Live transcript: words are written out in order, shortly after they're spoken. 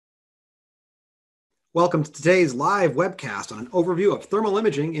Welcome to today's live webcast on an overview of thermal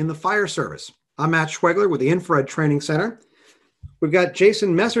imaging in the fire service. I'm Matt Schwegler with the Infrared Training Center. We've got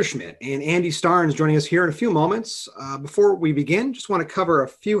Jason Messerschmidt and Andy Starnes joining us here in a few moments. Before we begin, just want to cover a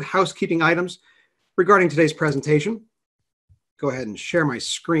few housekeeping items regarding today's presentation. Go ahead and share my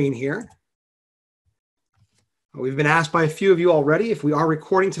screen here. We've been asked by a few of you already if we are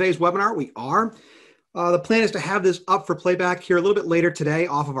recording today's webinar. We are. The plan is to have this up for playback here a little bit later today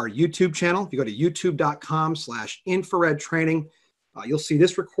off of our YouTube channel. If you go to youtube.com/infrared training, you'll see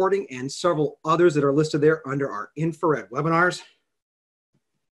this recording and several others that are listed there under our infrared webinars.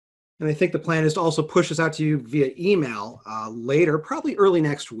 And I think the plan is to also push this out to you via email later, probably early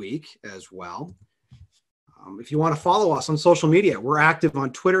next week as well. If you want to follow us on social media, we're active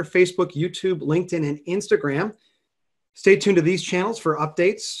on Twitter, Facebook, YouTube, LinkedIn, and Instagram. Stay tuned to these channels for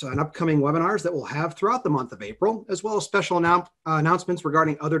updates and upcoming webinars that we'll have throughout the month of April, as well as special announcements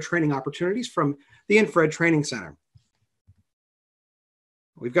regarding other training opportunities from the Infrared Training Center.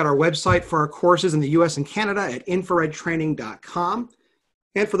 We've got our website for our courses in the US and Canada at infraredtraining.com.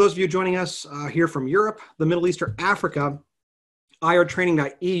 And for those of you joining us here from Europe, the Middle East, or Africa,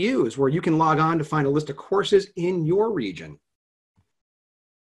 irtraining.eu is where you can log on to find a list of courses in your region.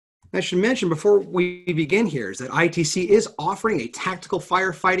 I should mention before we begin here is that ITC is offering a tactical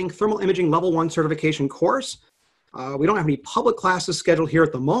firefighting thermal imaging level 1 certification course. We don't have any public classes scheduled here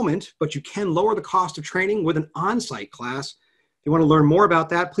at the moment, but you can lower the cost of training with an on-site class. If you want to learn more about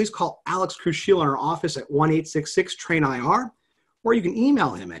that, please call Alex Crucial in our office at 1-866-TRAIN-IR, or you can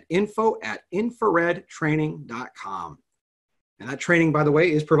email him at info@infraredtraining.com. And that training, by the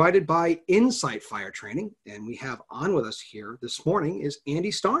way, is provided by Insight Fire Training. And we have on with us here this morning is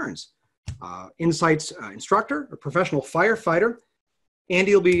Andy Starnes, Insight's instructor, a professional firefighter.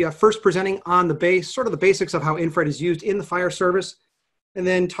 Andy will be first presenting on the basics of how infrared is used in the fire service, and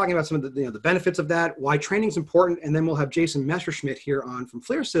then talking about some of the benefits of that, why training is important, and then we'll have Jason Messerschmidt here on from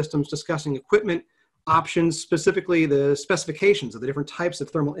FLIR Systems discussing equipment options, specifically the specifications of the different types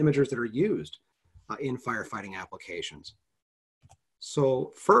of thermal imagers that are used in firefighting applications.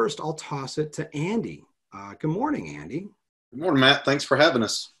 So first, I'll toss it to Andy. Good morning, Andy. Good morning, Matt. Thanks for having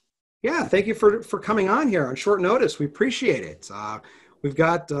us. Yeah, thank you for coming on here on short notice. We appreciate it. We've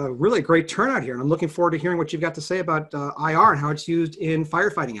got really a great turnout here, and I'm looking forward to hearing what you've got to say about IR and how it's used in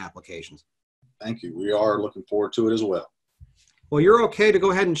firefighting applications. Thank you. We are looking forward to it as well. Well, you're okay to go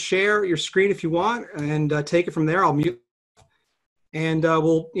ahead and share your screen if you want, and take it from there. I'll mute, and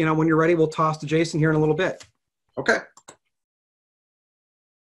we'll, when you're ready, we'll toss to Jason here in a little bit. Okay.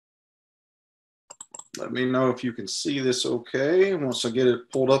 Let me know if you can see this okay once I get it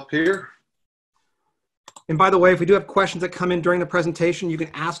pulled up here. And by the way, if we do have questions that come in during the presentation, you can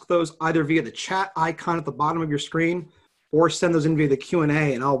ask those either via the chat icon at the bottom of your screen or send those in via the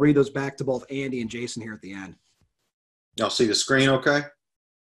Q&A, and I'll read those back to both Andy and Jason here at the end. Y'all see the screen okay?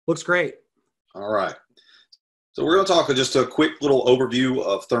 Looks great. All right. So we're going to talk just a quick little overview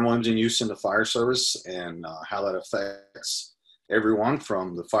of thermal imaging use in the fire service and how that affects everyone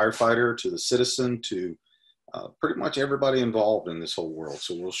from the firefighter to the citizen to pretty much everybody involved in this whole world.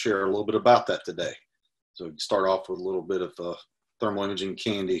 So we'll share a little bit about that today. So we can start off with a little bit of thermal imaging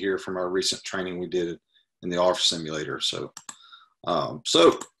candy here from our recent training we did in the ARFF simulator. So a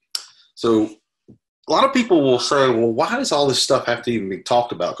lot of people will say, well, why does all this stuff have to even be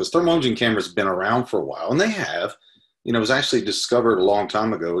talked about? Because thermal imaging cameras have been around for a while, and they have. It was actually discovered a long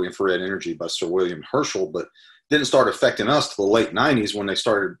time ago, infrared energy by Sir William Herschel, but didn't start affecting us till the late 90s when they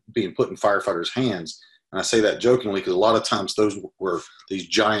started being put in firefighters' hands. And I say that jokingly because a lot of times those were these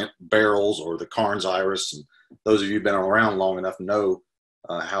giant barrels or the Carnes Iris. And those of you who've been around long enough know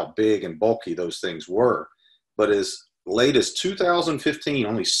how big and bulky those things were. But as late as 2015,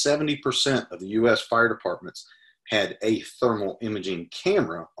 only 70% of the U.S. fire departments had a thermal imaging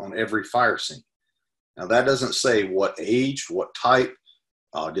camera on every fire scene. Now, that doesn't say what age, what type,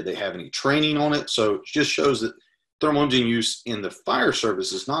 did they have any training on it? So it just shows that thermal imaging use in the fire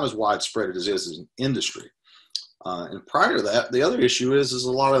service is not as widespread as it is in industry. And prior to that, the other issue is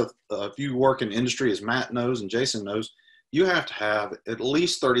a lot of, if you work in industry, as Matt knows and Jason knows, you have to have at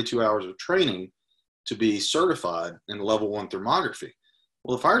least 32 hours of training to be certified in level 1 thermography.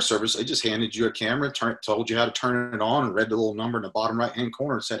 Well, the fire service, they just handed you a camera, told you how to turn it on, and read the little number in the bottom right-hand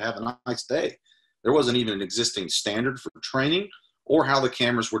corner and said, have a nice day. There wasn't even an existing standard for training or how the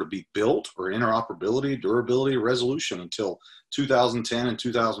cameras were to be built, or interoperability, durability, or resolution until 2010 and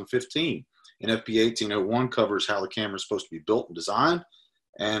 2015. NFPA 1801 covers how the camera is supposed to be built and designed,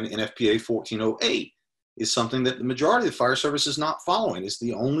 and NFPA 1408 is something that the majority of the fire service is not following. It's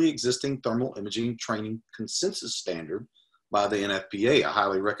the only existing thermal imaging training consensus standard by the NFPA. I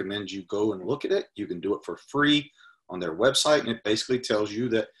highly recommend you go and look at it. You can do it for free on their website, and it basically tells you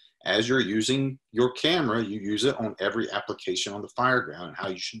that as you're using your camera, you use it on every application on the fire ground and how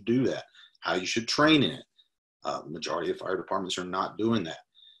you should do that, how you should train in it. The majority of fire departments are not doing that.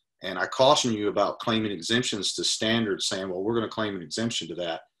 And I caution you about claiming exemptions to standards, saying, well, we're going to claim an exemption to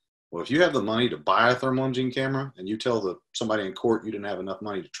that. Well, if you have the money to buy a thermal imaging camera and you tell somebody in court you didn't have enough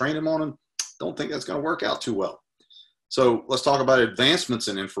money to train them on them, don't think that's going to work out too well. So let's talk about advancements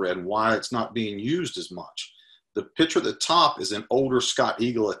in infrared and why it's not being used as much. The picture at the top is an older Scott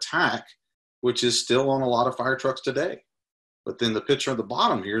Eagle Attack, which is still on a lot of fire trucks today. But then the picture at the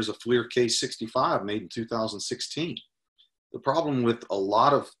bottom here is a FLIR K65 made in 2016. The problem with a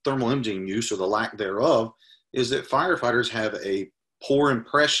lot of thermal imaging use, or the lack thereof, is that firefighters have a poor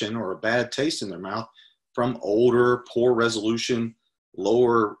impression or a bad taste in their mouth from older, poor resolution,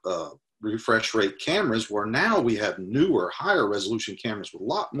 lower refresh rate cameras, where now we have newer, higher resolution cameras with a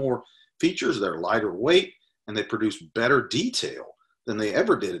lot more features. They're lighter weight and they produce better detail than they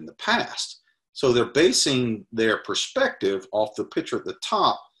ever did in the past. So they're basing their perspective off the picture at the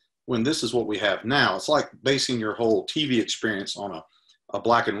top, when this is what we have now. It's like basing your whole TV experience on a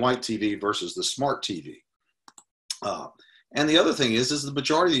black and white TV versus the smart TV. And the other thing is the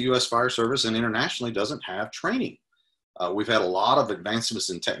majority of the U.S. Fire Service and internationally doesn't have training. We've had a lot of advancements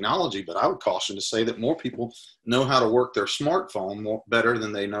in technology, but I would caution to say that more people know how to work their smartphone better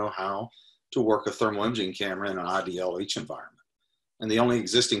than they know how to work a thermal imaging camera in an IDLH environment. And the only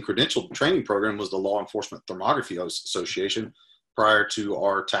existing credentialed training program was the Law Enforcement Thermography Association, prior to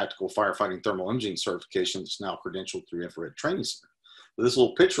our tactical firefighting thermal imaging certification that's now credentialed through Infrared Training Center. But this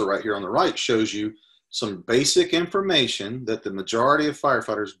little picture right here on the right shows you some basic information that the majority of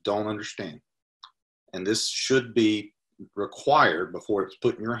firefighters don't understand. And this should be required before it's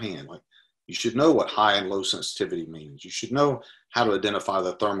put in your hand. Like, you should know what high and low sensitivity means. You should know how to identify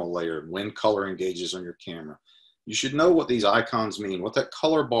the thermal layer and when color engages on your camera. You should know what these icons mean, what that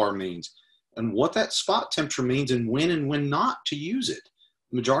color bar means, and what that spot temperature means, and when not to use it.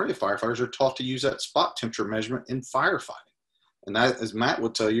 The majority of firefighters are taught to use that spot temperature measurement in firefighting. And that, as Matt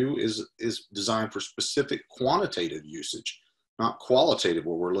would tell you, is designed for specific quantitative usage, not qualitative,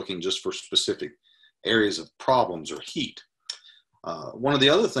 where we're looking just for specific areas of problems or heat. One of the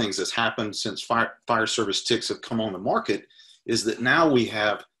other things that's happened since fire service TICs have come on the market is that now we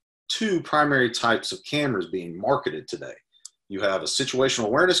have two primary types of cameras being marketed today. You have a situational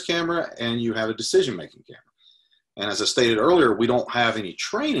awareness camera and you have a decision-making camera. And as I stated earlier, we don't have any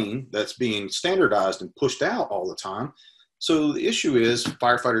training that's being standardized and pushed out all the time. So the issue is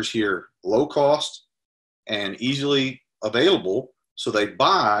firefighters hear low cost and easily available. So they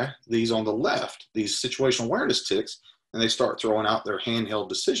buy these on the left, these situational awareness TICs, and they start throwing out their handheld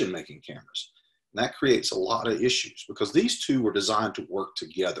decision-making cameras. And that creates a lot of issues because these two were designed to work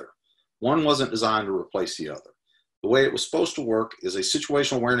together. One wasn't designed to replace the other. The way it was supposed to work is a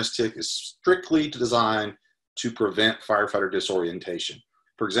situational awareness TIC is strictly designed to prevent firefighter disorientation.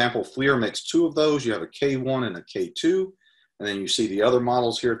 For example, FLIR makes two of those. You have a K1 and a K2. And then you see the other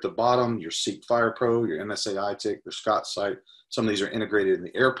models here at the bottom, your Seek Fire Pro, your MSAI TIC, your Scott Sight. Some of these are integrated in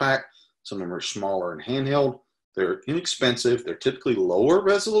the air pack. Some of them are smaller and handheld. They're inexpensive. They're typically lower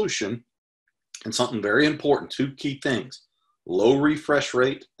resolution. And something very important, two key things: low refresh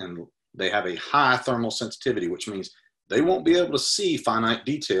rate, and they have a high thermal sensitivity, which means they won't be able to see finite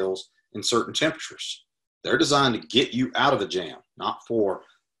details in certain temperatures. They're designed to get you out of a jam, not for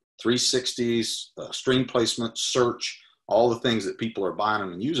 360s, stream placement, search, all the things that people are buying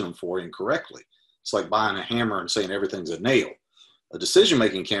them and using them for incorrectly. It's like buying a hammer and saying everything's a nail. A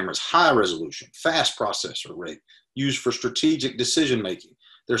decision-making camera is high resolution, fast processor rate, used for strategic decision-making.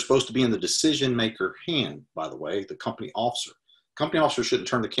 They're supposed to be in the decision-maker hand, by the way, the company officer. Company officer shouldn't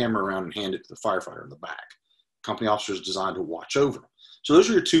turn the camera around and hand it to the firefighter in the back. Company officer is designed to watch over them. So those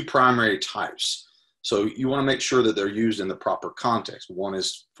are your two primary types. So you want to make sure that they're used in the proper context. One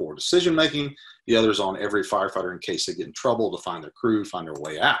is for decision-making. The other is on every firefighter in case they get in trouble, to find their crew, find their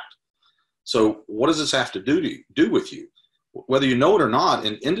way out. So what does this have to do with you? Whether you know it or not,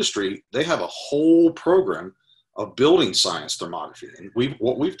 in industry, they have a whole program of building science thermography. And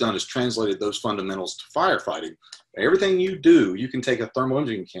what we've done is translated those fundamentals to firefighting. Everything you do, you can take a thermal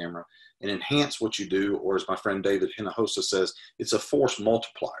imaging camera and enhance what you do, or as my friend David Hinojosa says, it's a force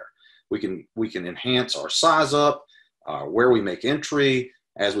multiplier. We can enhance our size up, where we make entry,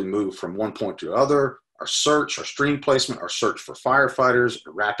 as we move from one point to other, our search, our stream placement, our search for firefighters,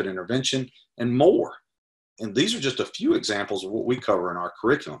 rapid intervention, and more. And these are just a few examples of what we cover in our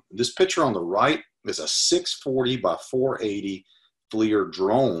curriculum. This picture on the right is a 640 by 480 FLIR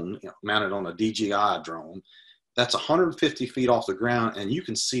drone, mounted on a DJI drone. That's 150 feet off the ground, and you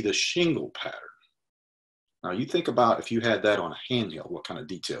can see the shingle pattern. Now you think about if you had that on a handheld, what kind of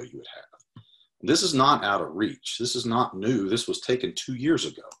detail you would have. This is not out of reach. This is not new. This was taken 2 years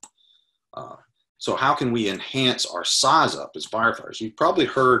ago. So how can we enhance our size up as firefighters? You've probably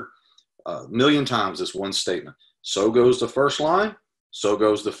heard a million times this one statement: so goes the first line, so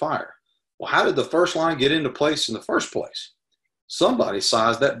goes the fire. Well, how did the first line get into place in the first place? Somebody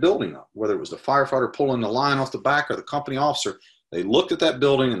sized that building up, whether it was the firefighter pulling the line off the back or the company officer. They looked at that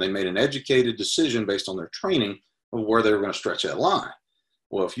building and they made an educated decision based on their training of where they were going to stretch that line.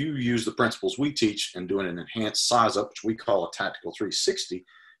 Well, if you use the principles we teach and doing an enhanced size up, which we call a tactical 360,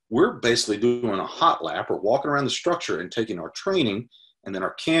 we're basically doing a hot lap or walking around the structure and taking our training and then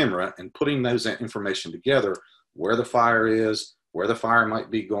our camera and putting those information together, where the fire is, where the fire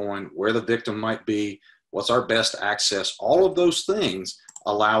might be going, where the victim might be, what's our best access. All of those things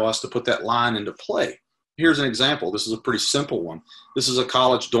allow us to put that line into play. Here's an example. This is a pretty simple one. This is a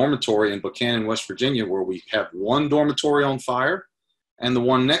college dormitory in Buchanan, West Virginia, where we have one dormitory on fire and the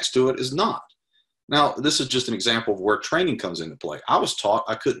one next to it is not. Now, this is just an example of where training comes into play. I was taught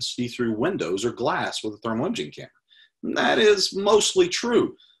I couldn't see through windows or glass with a thermal imaging camera. And that is mostly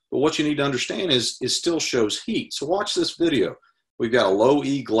true. But what you need to understand is it still shows heat. So watch this video. We've got a low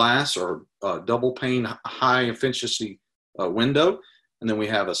E glass or double pane high efficiency window. And then we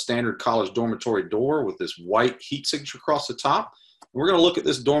have a standard college dormitory door with this white heat signature across the top. We're going to look at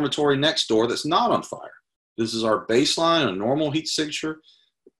this dormitory next door that's not on fire. This is our baseline, a normal heat signature.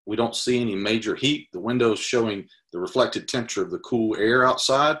 We don't see any major heat. The window is showing the reflected temperature of the cool air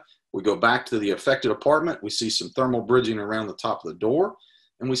outside. We go back to the affected apartment. We see some thermal bridging around the top of the door.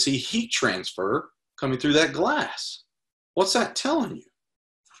 And we see heat transfer coming through that glass. What's that telling you?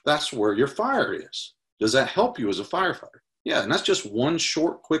 That's where your fire is. Does that help you as a firefighter? Yeah, and that's just one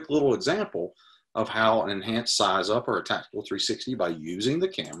short, quick little example of how an enhanced size up or a tactical 360 by using the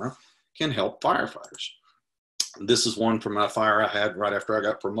camera can help firefighters. This is one from a fire I had right after I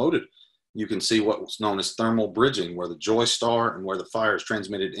got promoted. You can see what was known as thermal bridging, where the joists are and where the fire has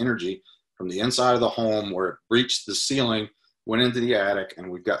transmitted energy from the inside of the home, where it breached the ceiling, went into the attic, and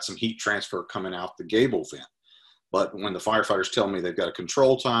we've got some heat transfer coming out the gable vent. But when the firefighters tell me they've got a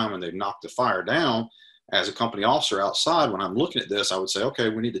control time and they've knocked the fire down, as a company officer outside, when I'm looking at this, I would say, okay,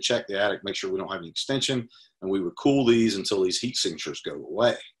 we need to check the attic, make sure we don't have any extension, and we would cool these until these heat signatures go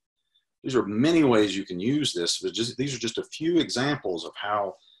away. These are many ways you can use this, but these are just a few examples of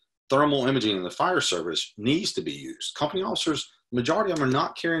how thermal imaging in the fire service needs to be used. Company officers, the majority of them are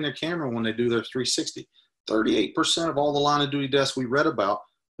not carrying their camera when they do their 360. 38% of all the line of duty deaths we read about,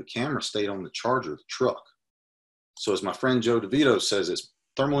 the camera stayed on the charger of the truck. So as my friend Joe DeVito says,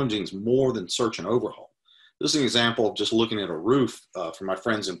 thermal imaging is more than search and overhaul. This is an example of just looking at a roof for my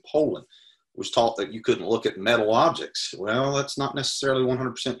friends in Poland. I was taught that you couldn't look at metal objects. Well, that's not necessarily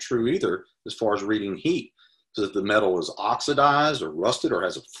 100% true either as far as reading heat. So if the metal is oxidized or rusted or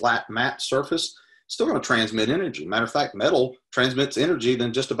has a flat matte surface, it's still going to transmit energy. Matter of fact, metal transmits energy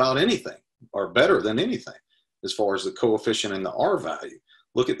than just about anything, or better than anything, as far as the coefficient and the R value.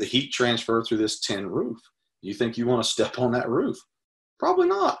 Look at the heat transfer through this tin roof. You think you want to step on that roof? Probably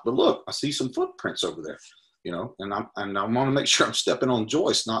not, but look, I see some footprints over there. You know, and I want to make sure I'm stepping on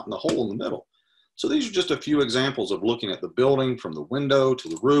joists, not in the hole in the middle. So these are just a few examples of looking at the building from the window to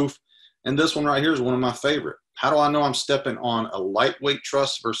the roof. And this one right here is one of my favorite. How do I know I'm stepping on a lightweight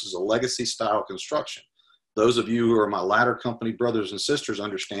truss versus a legacy style construction? Those of you who are my ladder company brothers and sisters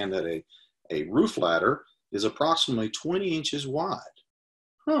understand that a roof ladder is approximately 20 inches wide.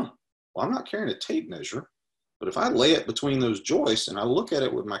 Well, I'm not carrying a tape measure, but if I lay it between those joists and I look at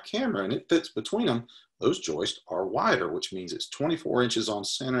it with my camera and it fits between them, those joists are wider, which means it's 24 inches on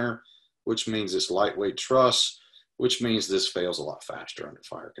center, which means it's lightweight truss, which means this fails a lot faster under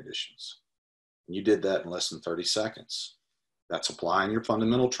fire conditions. And you did that in less than 30 seconds. That's applying your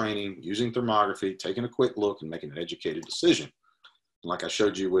fundamental training, using thermography, taking a quick look, and making an educated decision. And like I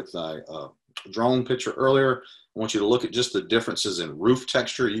showed you with a drone picture earlier, I want you to look at just the differences in roof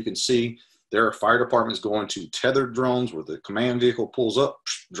texture. You can see there are fire departments going to tethered drones where the command vehicle pulls up,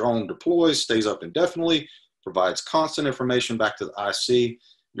 drone deploys, stays up indefinitely, provides constant information back to the IC.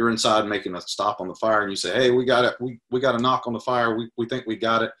 You're inside making a stop on the fire and you say, hey, we got it. We got a knock on the fire. We think we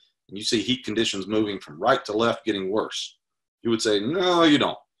got it. And you see heat conditions moving from right to left getting worse. You would say, no, you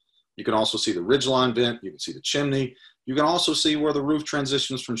don't. You can also see the ridgeline vent. You can see the chimney. You can also see where the roof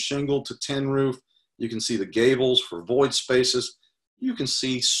transitions from shingle to tin roof. You can see the gables for void spaces. You can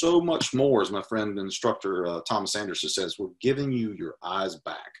see so much more, as my friend and instructor Thomas Anderson says. We're giving you your eyes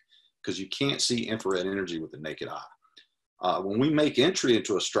back because you can't see infrared energy with the naked eye. When we make entry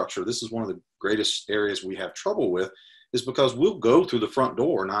into a structure, this is one of the greatest areas we have trouble with is because we'll go through the front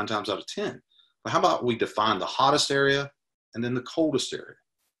door 9 times out of 10. But how about we define the hottest area and then the coldest area?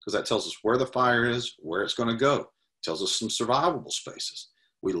 Because that tells us where the fire is, where it's going to go. It tells us some survivable spaces.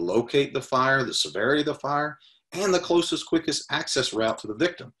 We locate the fire, the severity of the fire, and the closest, quickest access route to the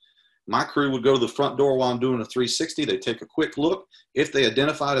victim. My crew would go to the front door while I'm doing a 360. They take a quick look. If they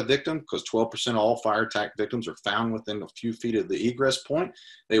identified a victim, because 12% of all fire attack victims are found within a few feet of the egress point,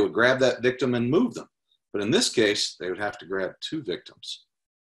 they would grab that victim and move them. But in this case, they would have to grab 2 victims.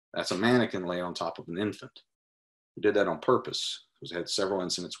 That's a mannequin laying on top of an infant. We did that on purpose because we had several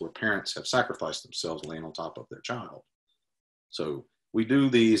incidents where parents have sacrificed themselves laying on top of their child. So we do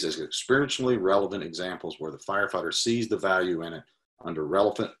these as experientially relevant examples where the firefighter sees the value in it under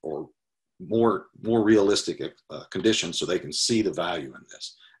relevant or more realistic conditions so they can see the value in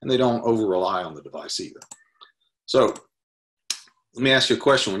this. And they don't over-rely on the device either. So let me ask you a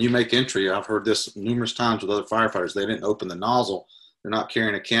question. When you make entry, I've heard this numerous times with other firefighters, they didn't open the nozzle. They're not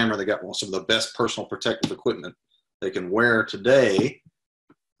carrying a camera. They got some of the best personal protective equipment they can wear today,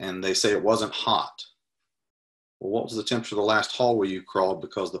 and they say it wasn't hot. Well, what was the temperature of the last hallway you crawled?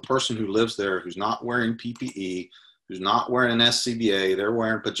 Because the person who lives there who's not wearing PPE, who's not wearing an SCBA, they're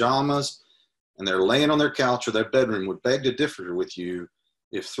wearing pajamas, and they're laying on their couch or their bedroom would beg to differ with you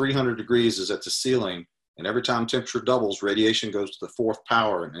if 300 degrees is at the ceiling, and every time temperature doubles, radiation goes to the 4th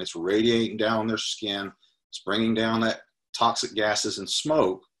power, and it's radiating down their skin. It's bringing down that toxic gases and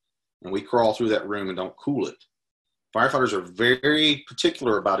smoke, and we crawl through that room and don't cool it. Firefighters are very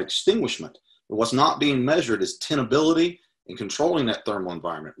particular about extinguishment. But what's not being measured is tenability and controlling that thermal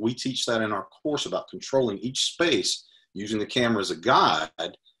environment. We teach that in our course about controlling each space using the camera as a guide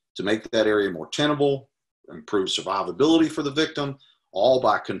to make that area more tenable, improve survivability for the victim, all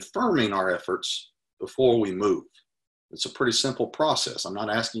by confirming our efforts before we move. It's a pretty simple process. I'm not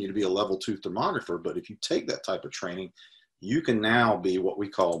asking you to be a level 2 thermographer, but if you take that type of training, you can now be what we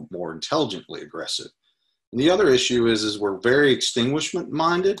call more intelligently aggressive. And the other issue is we're very extinguishment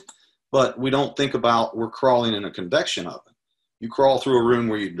minded, but we don't think about we're crawling in a convection oven. You crawl through a room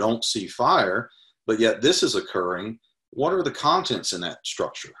where you don't see fire, but yet this is occurring. What are the contents in that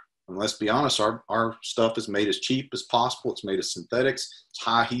structure? And let's be honest, our stuff is made as cheap as possible. It's made of synthetics, it's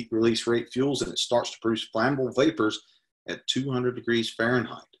high heat release rate fuels, and it starts to produce flammable vapors at 200 degrees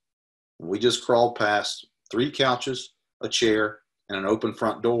Fahrenheit. And we just crawled past 3 couches, a chair, and an open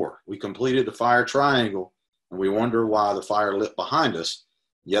front door. We completed the fire triangle, and we wonder why the fire lit behind us,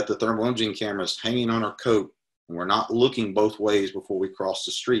 yet the thermal imaging camera is hanging on our coat, and we're not looking both ways before we cross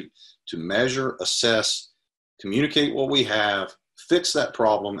the street to measure, assess, communicate what we have, fix that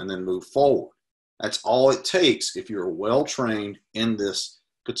problem, and then move forward. That's all it takes if you're well trained in this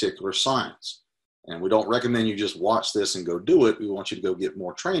particular science. And we don't recommend you just watch this and go do it. We want you to go get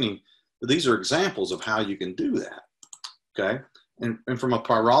more training. But these are examples of how you can do that. Okay. And from a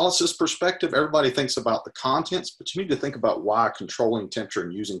pyrolysis perspective, everybody thinks about the contents, but you need to think about why controlling temperature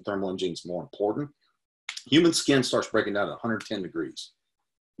and using thermal imaging is more important. Human skin starts breaking down at 110 degrees.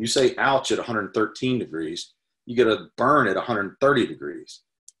 You say ouch at 113 degrees, you get a burn at 130 degrees.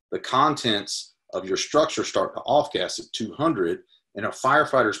 The contents of your structure start to off-gas at 200, and a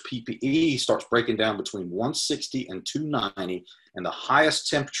firefighter's PPE starts breaking down between 160 and 290, and the highest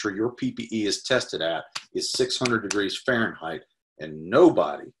temperature your PPE is tested at is 600 degrees Fahrenheit, and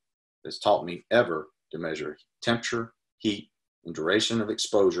nobody has taught me ever to measure temperature, heat, and duration of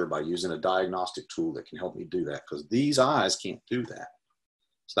exposure by using a diagnostic tool that can help me do that, because these eyes can't do that.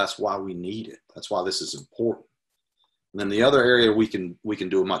 So that's why we need it. That's why this is important. And then the other area we can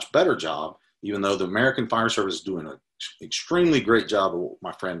do a much better job, even though the American Fire Service is doing an extremely great job of what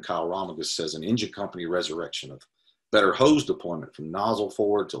my friend Kyle Romagus says, an engine company resurrection of better hose deployment from nozzle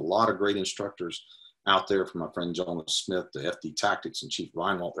forward to a lot of great instructors out there, from my friend Jonas Smith to FD Tactics and Chief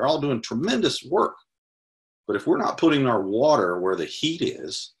Reinwald. They're all doing tremendous work. But if we're not putting our water where the heat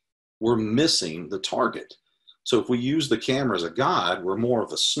is, we're missing the target. So if we use the camera as a guide, we're more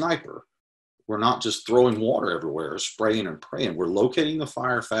of a sniper. We're not just throwing water everywhere, spraying and praying. We're locating the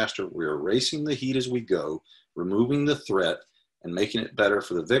fire faster. We're erasing the heat as we go, removing the threat, and making it better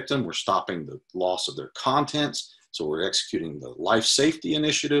for the victim. We're stopping the loss of their contents. So we're executing the life safety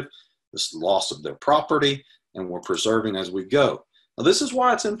initiative, this loss of their property, and we're preserving as we go. Now, this is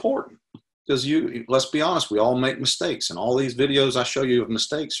why it's important, because let's be honest, we all make mistakes, and all these videos I show you of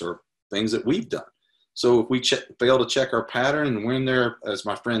mistakes are things that we've done. So if we fail to check our pattern, and we're in there, as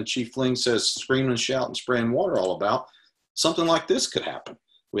my friend Chief Fling says, screaming and shouting, spraying water all about, something like this could happen.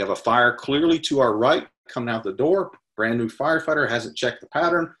 We have a fire clearly to our right coming out the door. Brand new firefighter hasn't checked the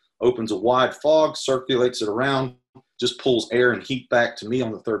pattern, opens a wide fog, circulates it around just pulls air and heat back to me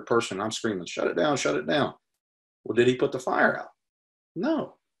on the third person. I'm screaming, shut it down, shut it down. Well, did he put the fire out?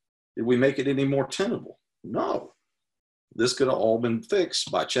 No. Did we make it any more tenable? No. This could have all been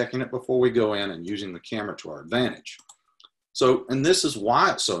fixed by checking it before we go in and using the camera to our advantage. So, and this is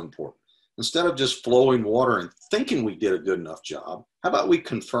why it's so important. Instead of just flowing water and thinking we did a good enough job, how about we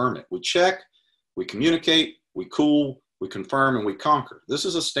confirm it? We check, we communicate, we cool, we confirm, and we conquer. This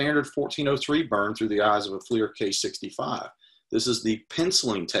is a standard 1403 burn through the eyes of a FLIR K65. This is the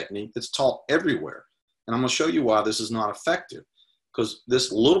penciling technique that's taught everywhere. And I'm going to show you why this is not effective. Because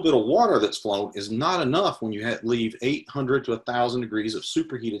this little bit of water that's flown is not enough when you leave 800 to 1,000 degrees of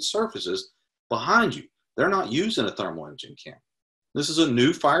superheated surfaces behind you. They're not using a thermal imaging camera. This is a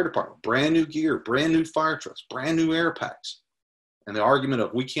new fire department, brand new gear, brand new fire trucks, brand new air packs. And the argument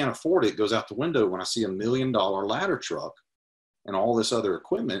of we can't afford it goes out the window when I see $1 million ladder truck and all this other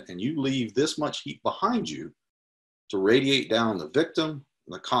equipment, and you leave this much heat behind you to radiate down the victim,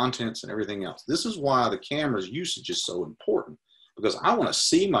 the contents, and everything else. This is why the camera's usage is so important, because I want to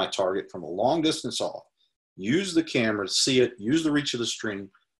see my target from a long distance off, use the camera to see it, use the reach of the stream,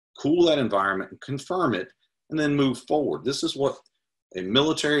 cool that environment, and confirm it, and then move forward. This is what a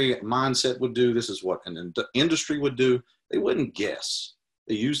military mindset would do. This is what an industry would do. They wouldn't guess.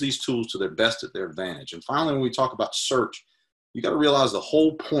 They use these tools to their best at their advantage. And finally, when we talk about search, you got to realize the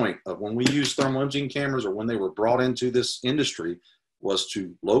whole point of when we use thermal imaging cameras, or when they were brought into this industry, was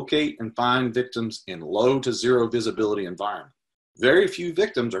to locate and find victims in low to zero visibility environment. Very few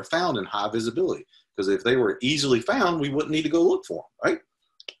victims are found in high visibility, because if they were easily found, we wouldn't need to go look for them, right?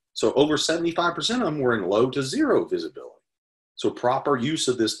 So over 75% of them were in low to zero visibility. So proper use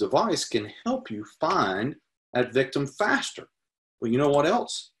of this device can help you find that victim faster. Well, you know what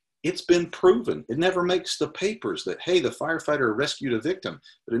else? It's been proven. It never makes the papers that, hey, the firefighter rescued a victim,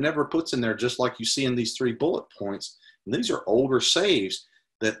 but it never puts in there, just like you see in these 3 bullet points. And these are older saves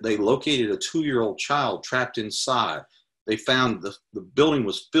that they located a 2-year-old child trapped inside. They found the building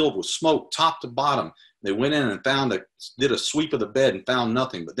was filled with smoke, top to bottom. They went in and did a sweep of the bed and found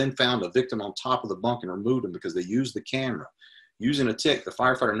nothing, but then found a victim on top of the bunk and removed him because they used the camera. Using a tick, the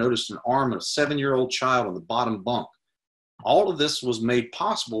firefighter noticed an arm of a 7-year-old child on the bottom bunk. All of this was made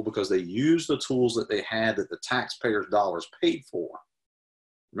possible because they used the tools that they had, that the taxpayers' dollars paid for.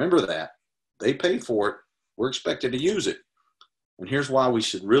 Remember that. They paid for it. We're expected to use it. And here's why we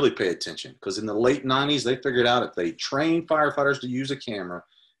should really pay attention. Because in the late 90s, they figured out if they trained firefighters to use a camera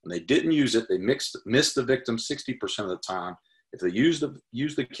and they didn't use it, they missed the victim 60% of the time. If they used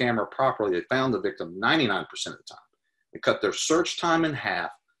the camera properly, they found the victim 99% of the time. They cut their search time in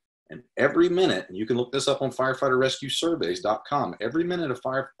half, and every minute, and you can look this up on firefighterrescuesurveys.com, every minute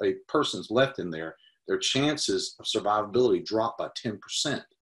a person's left in there, their chances of survivability drop by 10%. And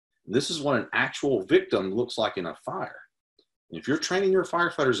this is what an actual victim looks like in a fire. And if you're training your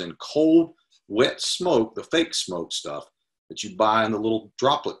firefighters in cold, wet smoke, the fake smoke stuff that you buy in the little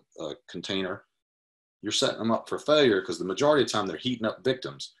droplet container, you're setting them up for failure, because the majority of the time they're heating up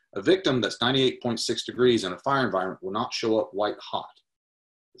victims. A victim that's 98.6 degrees in a fire environment will not show up white hot.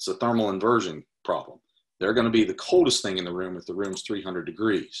 It's a thermal inversion problem. They're going to be the coldest thing in the room if the room's 300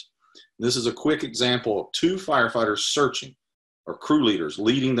 degrees. This is a quick example of 2 firefighters searching, or crew leaders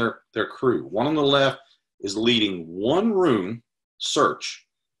leading their crew. One on the left is leading 1 room search,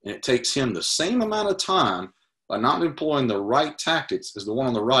 and it takes him the same amount of time by not employing the right tactics as the one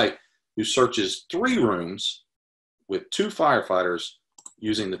on the right, who searches 3 rooms with 2 firefighters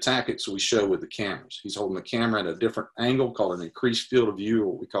using the tactics we show with the cameras. He's holding the camera at a different angle called an increased field of view, or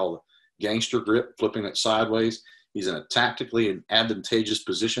what we call the gangster grip, flipping it sideways. He's in a tactically advantageous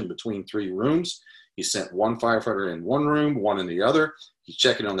position between 3 rooms. He sent 1 firefighter in 1 room, 1 in the other. He's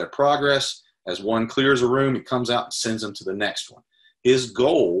checking on their progress. As one clears a room, he comes out and sends them to the next one. His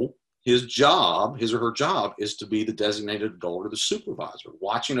goal, his job, his or her job, is to be the designated adult or the supervisor,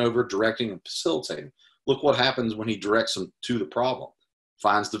 watching over, directing, and facilitating. Look what happens when he directs them to the problem.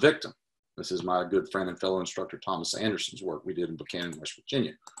 Finds the victim. This is my good friend and fellow instructor Thomas Anderson's work we did in Buchanan, West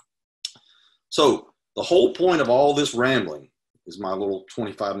Virginia. So the whole point of all this rambling is my little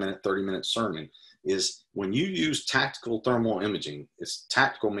 25-minute, 30-minute sermon, is when you use tactical thermal imaging, it's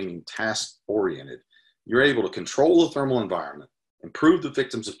tactical meaning task-oriented, you're able to control the thermal environment, improve the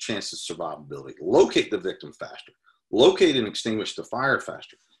victim's chances of survivability, locate the victim faster, locate and extinguish the fire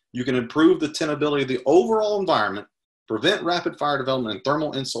faster. You can improve the tenability of the overall environment, prevent rapid fire development and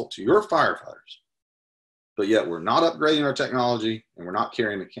thermal insult to your firefighters. But yet we're not upgrading our technology, and we're not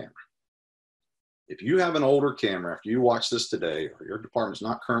carrying the camera. If you have an older camera, after you watch this today, or your department's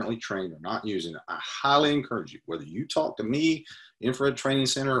not currently trained or not using it, I highly encourage you, whether you talk to me, Infrared Training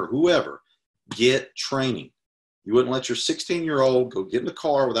Center, or whoever, get training. You wouldn't let your 16-year-old go get in the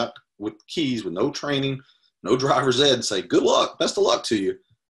car with keys, with no training, no driver's ed, and say, good luck, best of luck to you.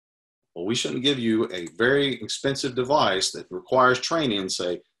 Well, we shouldn't give you a very expensive device that requires training and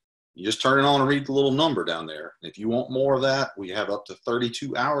say, you just turn it on and read the little number down there. If you want more of that, we have up to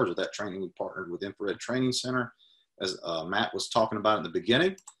 32 hours of that training. We partnered with Infrared Training Center, as Matt was talking about in the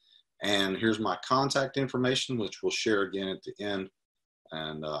beginning. And here's my contact information, which we'll share again at the end.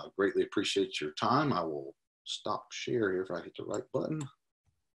 And greatly appreciate your time. I will stop share here if I hit the right button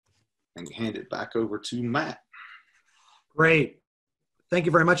and hand it back over to Matt. Great. Thank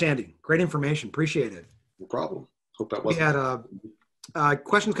you very much, Andy. Great information. Appreciate it. No problem. Hope that wasn't. We had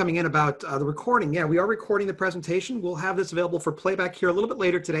questions coming in about the recording. Yeah, we are recording the presentation. We'll have this available for playback here a little bit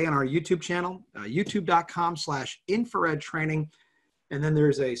later today on our YouTube channel, youtube.com/infrared training. And then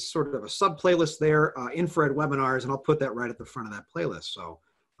there's a sort of a sub playlist there, infrared webinars, and I'll put that right at the front of that playlist. So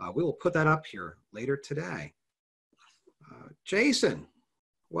we will put that up here later today. Jason,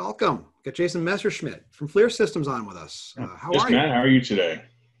 welcome. Got Jason Messerschmidt from FLIR Systems on with us. How are you? Matt, how are you today?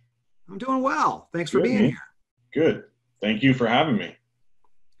 I'm doing well. Thanks for being here. Good. Thank you for having me.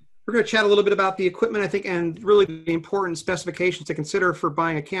 We're going to chat a little bit about the equipment, I think, and really the important specifications to consider for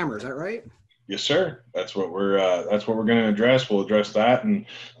buying a camera. Is that right? Yes, sir. That's what we're going to address. We'll address that and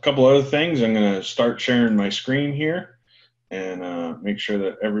a couple other things. I'm going to start sharing my screen here and make sure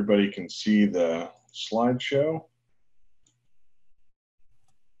that everybody can see the slideshow.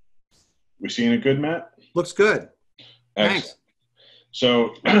 We seeing it good, Matt? Looks good. Excellent. Thanks.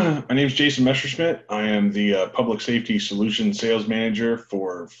 So my name is Jason Messerschmidt. I am the Public Safety Solutions Sales Manager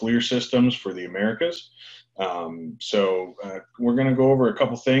for FLIR Systems for the Americas. We're going to go over a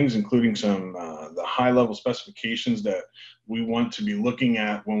couple things, including some the high-level specifications that we want to be looking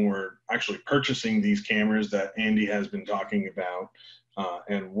at when we're actually purchasing these cameras that Andy has been talking about,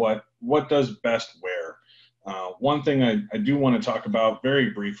 and what does best where. One thing I do want to talk about very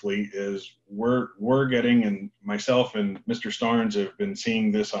briefly is we're getting, and myself and Mr. Starnes have been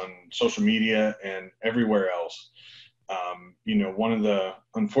seeing this on social media and everywhere else. One of the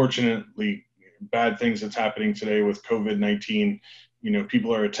unfortunately bad things that's happening today with COVID-19,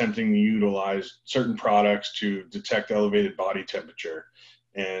 people are attempting to utilize certain products to detect elevated body temperature.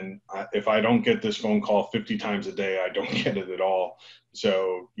 And if I don't get this phone call 50 times a day, I don't get it at all.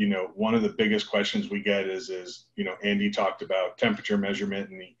 So, one of the biggest questions we get is Andy talked about temperature measurement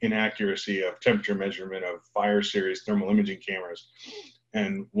and the inaccuracy of temperature measurement of Fire Series thermal imaging cameras.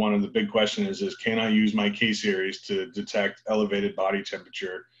 And one of the big questions is can I use my K-Series to detect elevated body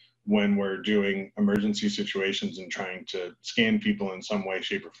temperature when we're doing emergency situations and trying to scan people in some way,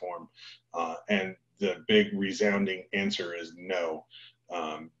 shape, or form? And the big resounding answer is no.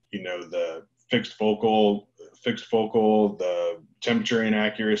 The fixed focal, the temperature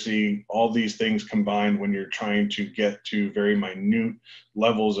inaccuracy, all these things combined when you're trying to get to very minute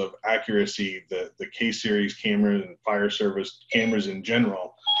levels of accuracy, the K-Series cameras and fire service cameras in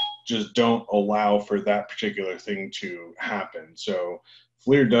general just don't allow for that particular thing to happen. So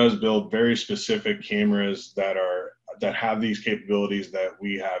FLIR does build very specific cameras that have these capabilities that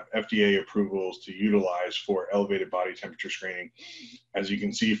we have FDA approvals to utilize for elevated body temperature screening. As you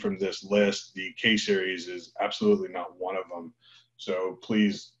can see from this list, the K-Series is absolutely not one of them. So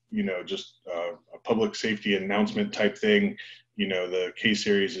please, just a public safety announcement type thing, the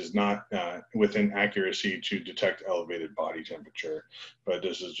K-Series is not within accuracy to detect elevated body temperature. But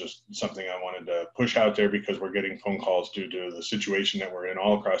this is just something I wanted to push out there because we're getting phone calls due to the situation that we're in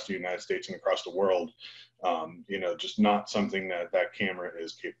all across the United States and across the world. Just not something that camera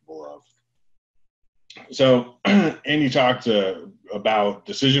is capable of. So Andy talked about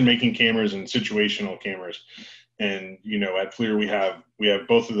decision-making cameras and situational cameras. And, at FLIR, we have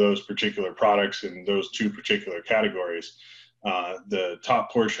both of those particular products in those two particular categories. The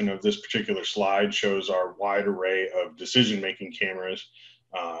top portion of this particular slide shows our wide array of decision-making cameras,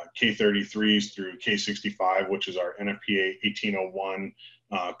 K33s through K65, which is our NFPA 1801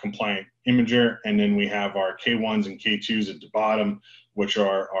 compliant imager. And then we have our K1s and K2s at the bottom, which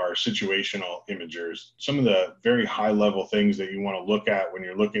are our situational imagers. Some of the very high-level things that you want to look at when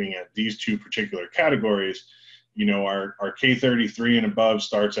you're looking at these two particular categories, our K33 and above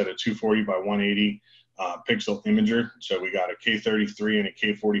starts at a 240 by 180 pixel imager. So we got a K33 and a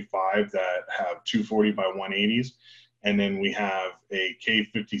K45 that have 240 by 180s. And then we have a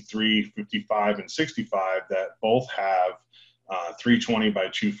K53, 55, and 65 that both have 320 by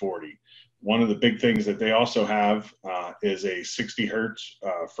 240. One of the big things that they also have is a 60 hertz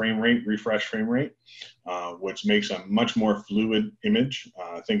refresh frame rate, which makes a much more fluid image.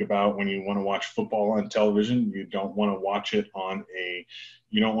 Think about when you want to watch football on television, you don't want to watch it on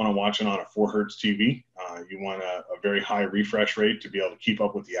a 4 hertz TV. You want a very high refresh rate to be able to keep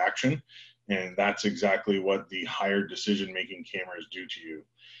up with the action. And that's exactly what the higher decision-making cameras do to you.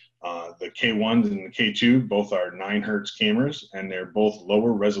 The K1s and the K2 both are 9 hertz cameras, and they're both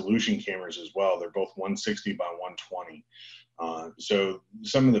lower resolution cameras as well. They're both 160 by 120. So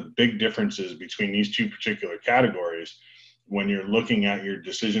some of the big differences between these two particular categories, when you're looking at your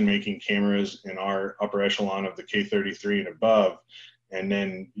decision-making cameras in our upper echelon of the K33 and above, and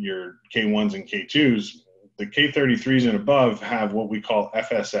then your K1s and K2s, the K33s and above have what we call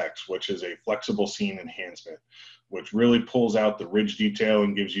FSX, which is a flexible scene enhancement, which really pulls out the ridge detail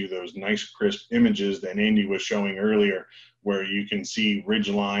and gives you those nice crisp images that Andy was showing earlier, where you can see ridge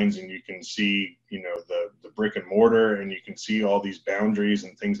lines and you can see, the brick and mortar, and you can see all these boundaries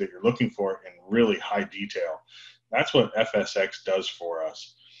and things that you're looking for in really high detail. That's what FSX does for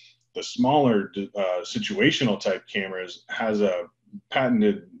us. The smaller situational type cameras has a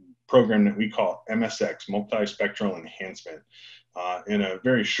patented program that we call MSX, multispectral enhancement. In a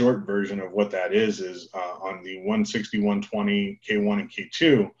very short version of what that is on the 160, 120, K1 and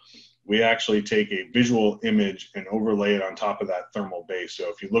K2, we actually take a visual image and overlay it on top of that thermal base. So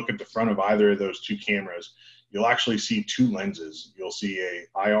if you look at the front of either of those two cameras, you'll actually see two lenses. You'll see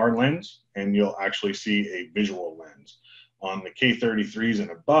a IR lens and you'll actually see a visual lens. On the K33s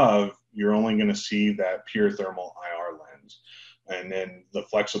and above, you're only going to see that pure thermal IR lens. And then the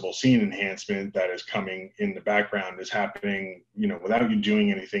flexible scene enhancement that is coming in the background is happening, without you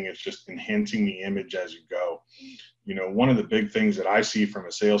doing anything. It's just enhancing the image as you go. One of the big things that I see from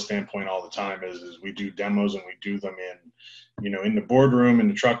a sales standpoint all the time is we do demos, and we do them in the boardroom, in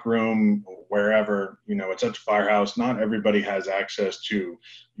the truck room, wherever, it's at the firehouse. Not everybody has access to,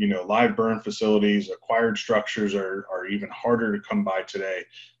 live burn facilities. Acquired structures are even harder to come by today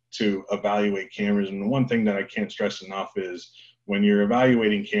to evaluate cameras. And the one thing that I can't stress enough is, when you're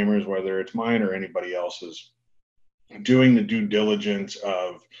evaluating cameras, whether it's mine or anybody else's, doing the due diligence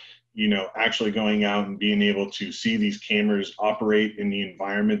of, actually going out and being able to see these cameras operate in the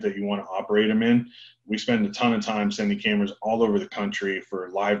environment that you want to operate them in. We spend a ton of time sending cameras all over the country for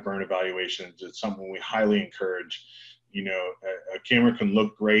live burn evaluations. It's something we highly encourage. A camera can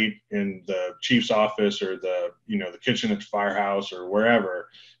look great in the chief's office or the kitchen at the firehouse or wherever,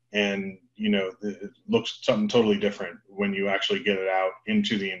 and it looks something totally different when you actually get it out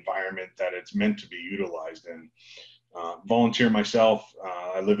into the environment that it's meant to be utilized in. Volunteer myself,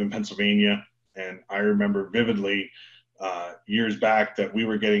 I live in Pennsylvania, and I remember vividly years back that we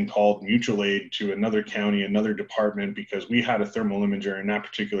were getting called mutual aid to another county, another department, because we had a thermal imager and that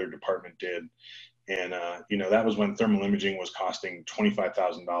particular department did. And, that was when thermal imaging was costing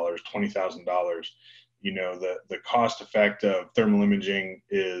 $25,000, $20,000. The cost effect of thermal imaging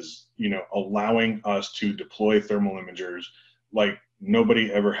is, allowing us to deploy thermal imagers like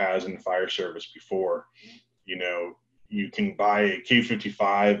nobody ever has in the fire service before. You can buy a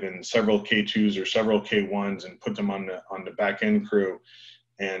K55 and several K2s or several K1s and put them on the back end crew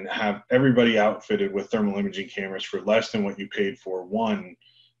and have everybody outfitted with thermal imaging cameras for less than what you paid for one,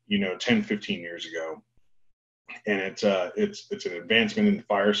 10, 15 years ago. And it's an advancement in the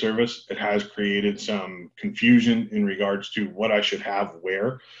fire service. It has created some confusion in regards to what I should have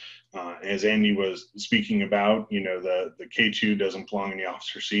where. As Andy was speaking about, the K2 doesn't belong in the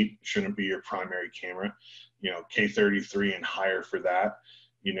officer seat, shouldn't be your primary camera. K33 and higher for that.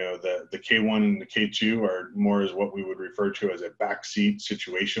 The K1 and the K2 are more as what we would refer to as a backseat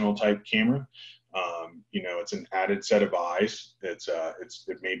situational type camera. It's an added set of eyes.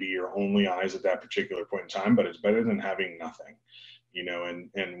 It may be your only eyes at that particular point in time, but it's better than having nothing.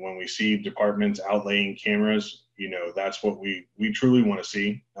 And when we see departments outlaying cameras, that's what we truly want to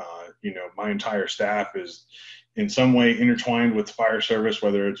see. My entire staff is in some way intertwined with the fire service,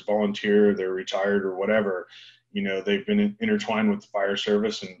 whether it's volunteer, they're retired or whatever. They've been intertwined with the fire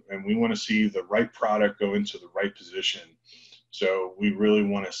service, and we want to see the right product go into the right position. So we really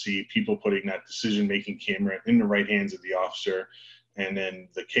want to see people putting that decision-making camera in the right hands of the officer, and then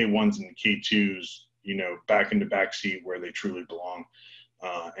the K1s and the K2s, back in the back seat where they truly belong.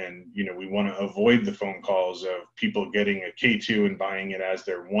 We want to avoid the phone calls of people getting a K2 and buying it as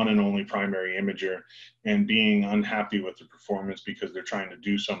their one and only primary imager and being unhappy with the performance because they're trying to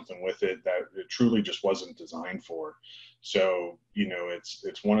do something with it that it truly just wasn't designed for. So,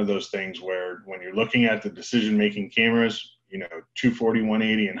 it's one of those things where when you're looking at the decision-making cameras, 240,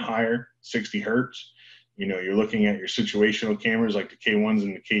 180 and higher, 60 hertz, you're looking at your situational cameras like the K1s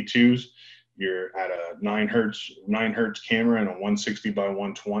and the K2s. You're at a 9 hertz camera and a 160 by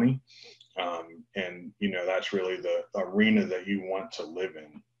 120. And, you know, that's really the arena that you want to live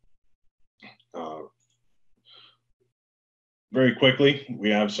in. Very quickly, we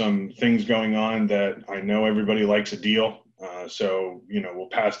have some things going on that I know everybody likes a deal. So, you know, we'll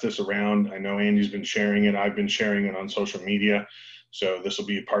pass this around. I know Andy's been sharing it. I've been sharing it on social media. So this will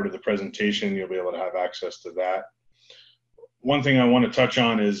be a part of the presentation. You'll be able to have access to that. One thing I want to touch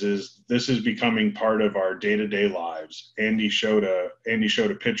on is this is becoming part of our day-to-day lives. Andy showed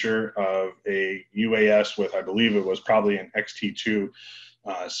a picture of a UAS with, I believe it was probably an XT2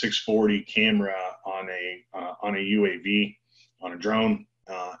 640 camera on a UAV, on a drone,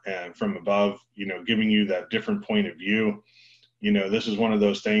 and from above, you know, giving you that different point of view. You know, this is one of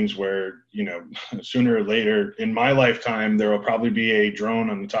those things where, you know, sooner or later in my lifetime, there will probably be a drone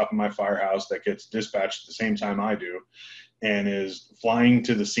on the top of my firehouse that gets dispatched at the same time I do, and is flying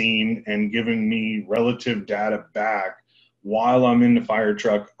to the scene and giving me relative data back while I'm in the fire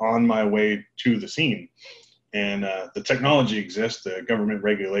truck on my way to the scene. And the technology exists. The government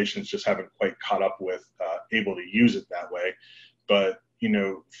regulations just haven't quite caught up with able to use it that way. But, you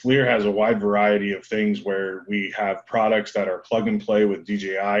know, FLIR has a wide variety of things where we have products that are plug and play with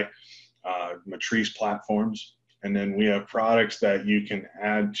DJI, Matrice platforms. And then we have products that you can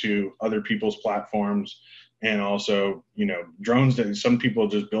add to other people's platforms, and also, you know, drones that some people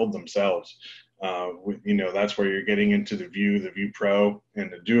just build themselves. You know, that's where you're getting into the View Pro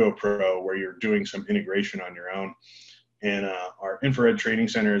and the Duo Pro, where you're doing some integration on your own. And our Infrared Training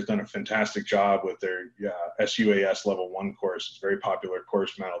Center has done a fantastic job with their SUAS Level 1 course. It's a very popular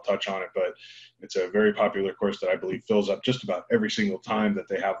course. Matt will touch on it, but it's a very popular course that I believe fills up just about every single time that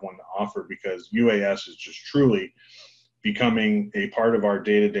they have one to offer, because UAS is just truly becoming a part of our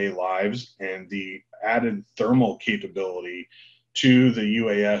day-to-day lives, and the added thermal capability to the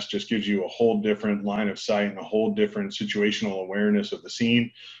UAS just gives you a whole different line of sight and a whole different situational awareness of the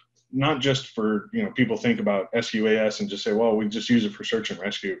scene. Not just for, you know, people think about SUAS and just say, well, we just use it for search and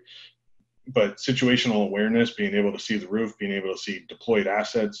rescue, but situational awareness, being able to see the roof, being able to see deployed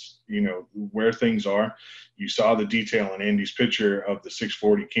assets, you know, where things are. You saw the detail in Andy's picture of the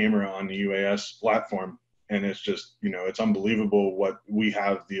 640 camera on the UAS platform, and it's just, you know, it's unbelievable what we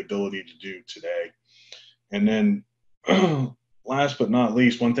have the ability to do today. And then last but not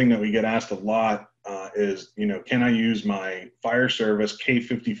least, one thing that we get asked a lot is, you know, can I use my fire service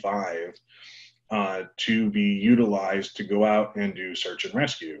K55 to be utilized to go out and do search and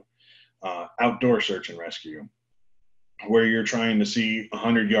rescue, outdoor search and rescue, where you're trying to see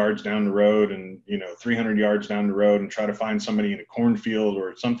 100 yards down the road and, you know, 300 yards down the road and try to find somebody in a cornfield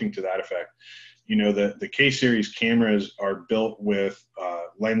or something to that effect. You know, the K-series cameras are built with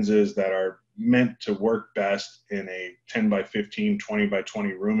lenses that are meant to work best in a 10 by 15, 20 by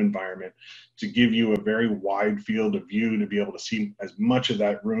 20 room environment, to give you a very wide field of view, to be able to see as much of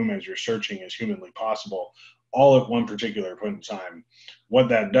that room as you're searching as humanly possible, all at one particular point in time. What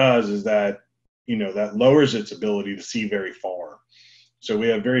that does is that, you know, that lowers its ability to see very far. So we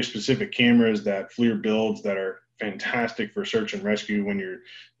have very specific cameras that FLIR builds that are fantastic for search and rescue when you're,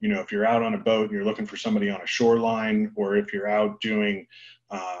 you know, if you're out on a boat and you're looking for somebody on a shoreline, or if you're out doing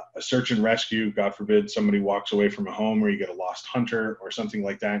a search and rescue, God forbid somebody walks away from a home where you get a lost hunter or something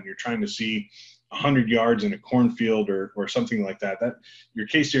like that, and you're trying to see 100 yards in a cornfield or something like that, that your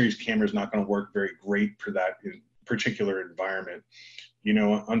K-series camera is not going to work very great for that particular environment. You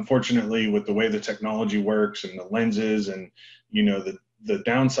know, unfortunately, with the way the technology works and the lenses and, you know, the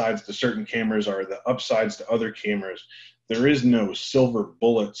downsides to certain cameras are the upsides to other cameras. There is no silver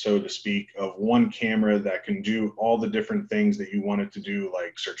bullet, so to speak, of one camera that can do all the different things that you want it to do,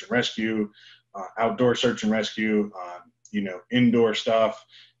 like search and rescue, outdoor search and rescue, you know, indoor stuff,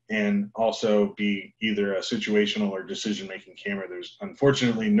 and also be either a situational or decision-making camera. There's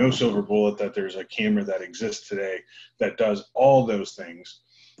unfortunately no silver bullet that there's a camera that exists today that does all those things.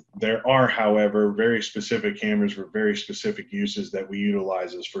 There are, however, very specific cameras for very specific uses that we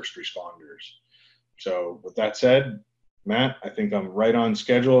utilize as first responders. So with that said, Matt, I think I'm right on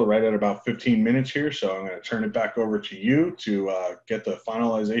schedule, right at about 15 minutes here. So I'm going to turn it back over to you to get the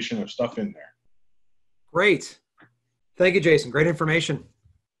finalization of stuff in there. Great. Thank you, Jason. Great information.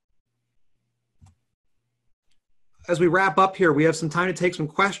 As we wrap up here, we have some time to take some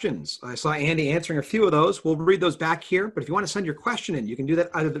questions. I saw Andy answering a few of those. We'll read those back here, but if you want to send your question in, you can do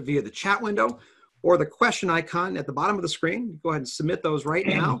that either via the chat window or the question icon at the bottom of the screen. Go ahead and submit those right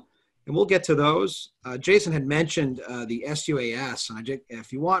now, and we'll get to those. Jason had mentioned the SUAS, and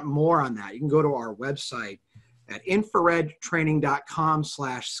if you want more on that, you can go to our website at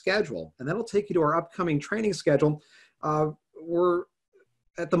infraredtraining.com/schedule, and that'll take you to our upcoming training schedule.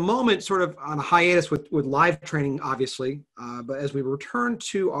 at the moment sort of on a hiatus with live training, obviously, but as we return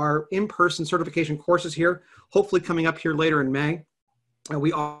to our in-person certification courses here, hopefully coming up here later in May,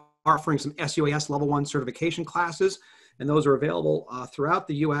 we are offering some SUAS Level 1 certification classes, and those are available throughout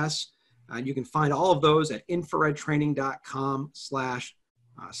the U.S. You can find all of those at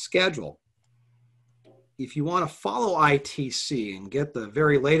infraredtraining.com/schedule. If you want to follow ITC and get the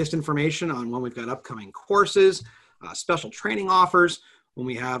very latest information on when we've got upcoming courses, special training offers, when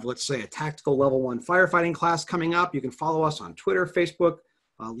we have, let's say, a tactical level 1 firefighting class coming up, you can follow us on Twitter, Facebook,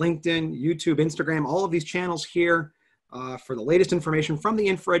 LinkedIn, YouTube, Instagram, all of these channels here for the latest information from the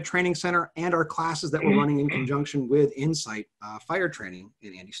Infrared Training Center and our classes that we're running in conjunction with Insight Fire Training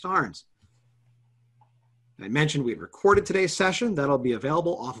and Andy Starnes. I mentioned we had recorded today's session. That'll be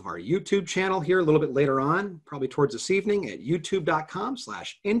available off of our YouTube channel here a little bit later on, probably towards this evening at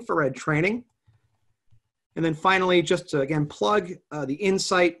youtube.com/infraredtraining. And then finally, just to again plug the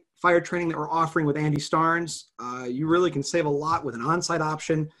Insight Fire Training that we're offering with Andy Starnes. You really can save a lot with an on-site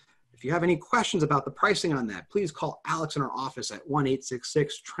option. If you have any questions about the pricing on that, please call Alex in our office at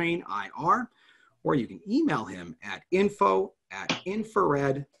 1-866-TRAIN-IR, or you can email him at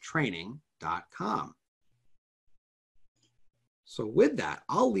info@infraredtraining.com. So with that,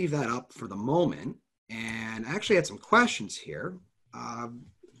 I'll leave that up for the moment. And I actually had some questions here. A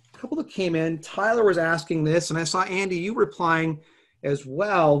couple that came in. Tyler was asking this, and I saw Andy, you replying as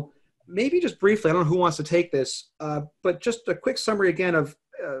well. Maybe just briefly, I don't know who wants to take this, but just a quick summary again of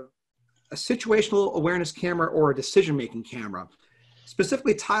a situational awareness camera or a decision-making camera.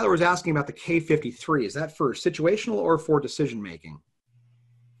 Specifically, Tyler was asking about the K53. Is that for situational or for decision-making?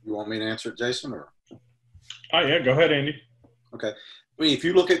 You want me to answer it, Jason? Or? Oh, yeah, go ahead, Andy. Okay. I mean, if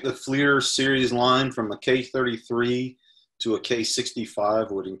you look at the FLIR series line from a K33 to a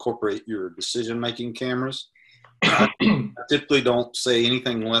K65 would incorporate your decision-making cameras. I typically don't say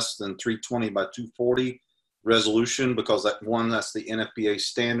anything less than 320 by 240 resolution because that one, that's the NFPA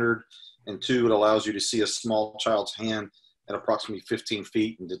standard, and two, it allows you to see a small child's hand at approximately 15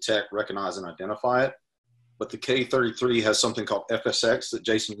 feet and detect, recognize, and identify it. But the K33 has something called FSX that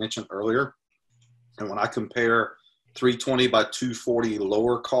Jason mentioned earlier. And when I compare 320 by 240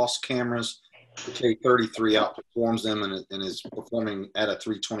 lower cost cameras, the K33 outperforms them and is performing at a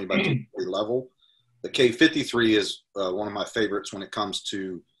 320 by 240 level. The K53 is one of my favorites when it comes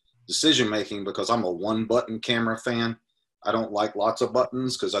to decision making because I'm a one button camera fan. I don't like lots of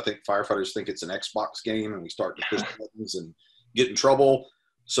buttons because I think firefighters think it's an Xbox game and we start to push buttons and get in trouble.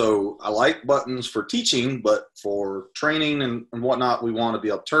 So I like buttons for teaching, but for training and whatnot, we want to be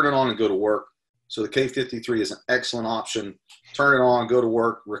able to turn it on and go to work. So the K53 is an excellent option. Turn it on, go to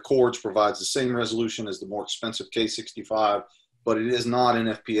work, records, provides the same resolution as the more expensive K65, but it is not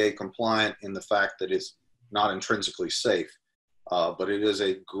NFPA compliant in the fact that it's not intrinsically safe. But it is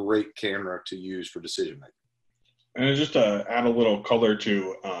a great camera to use for decision making. And just to add a little color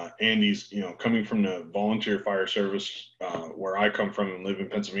to Andy's, coming from the volunteer fire service where I come from and live in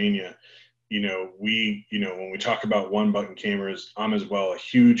Pennsylvania, when we talk about one button cameras, I'm as well a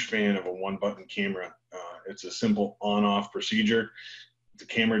huge fan of a one button camera. It's a simple on off procedure. The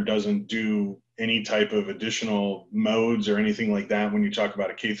camera doesn't do any type of additional modes or anything like that. When you talk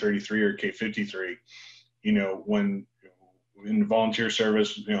about a K33 or K53, when in volunteer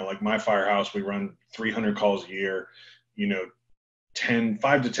service, like my firehouse, we run 300 calls a year, 5 to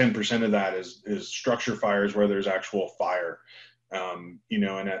 10% of that is structure fires where there's actual fire. And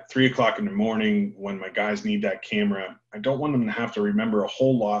at 3:00 in the morning, when my guys need that camera, I don't want them to have to remember a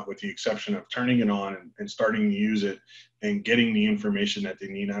whole lot with the exception of turning it on and starting to use it and getting the information that they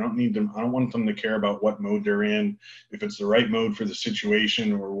need. I don't want them to care about what mode they're in, if it's the right mode for the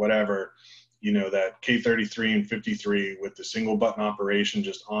situation or whatever. That K33 and 53 with the single button operation,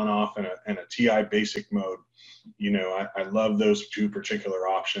 just on off and a TI basic mode. I love those two particular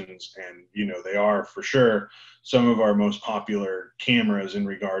options, and they are for sure some of our most popular cameras in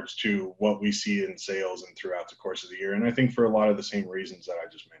regards to what we see in sales and throughout the course of the year. And I think for a lot of the same reasons that I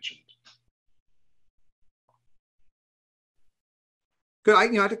just mentioned. Good.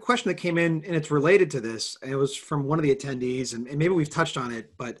 I had a question that came in, and it's related to this. And it was from one of the attendees, and maybe we've touched on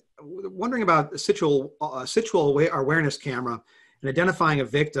it, but wondering about a situal awareness camera and identifying a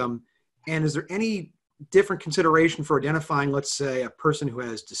victim. And is there any different consideration for identifying, let's say, a person who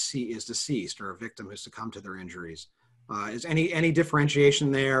is deceased or a victim who's succumbed to their injuries? Is any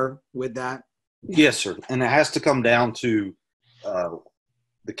differentiation there with that? Yes, sir. And it has to come down to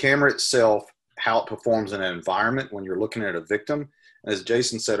the camera itself, how it performs in an environment when you're looking at a victim. As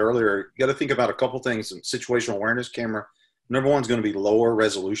Jason said earlier, you got to think about a couple things. In situational awareness camera, number one is going to be lower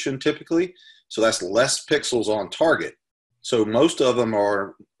resolution typically. So that's less pixels on target. So most of them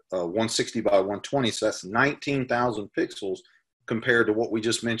are 160 by 120, so that's 19,000 pixels compared to what we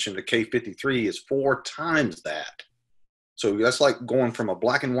just mentioned, the K53 is 4 times that. So that's like going from a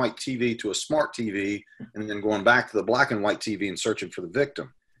black and white TV to a smart TV and then going back to the black and white TV and searching for the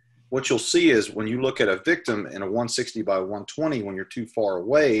victim. What you'll see is when you look at a victim in a 160 by 120, when you're too far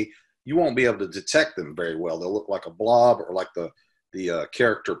away, you won't be able to detect them very well. They'll look like a blob or like the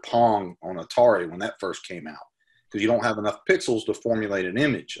character Pong on Atari when that first came out, because you don't have enough pixels to formulate an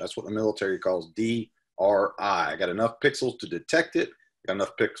image. That's what the military calls DRI. I got enough pixels to detect it, got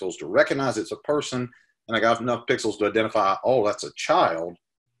enough pixels to recognize it's a person, and I got enough pixels to identify, oh, that's a child,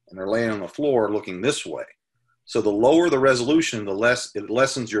 and they're laying on the floor looking this way. So the lower the resolution, the less it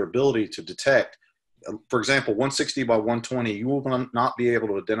lessens your ability to detect. For example, 160 by 120, you will not be able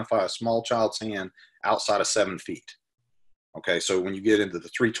to identify a small child's hand outside of 7 feet. Okay, so when you get into the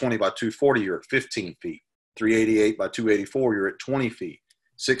 320 by 240, you're at 15 feet. 388 by 284, you're at 20 feet.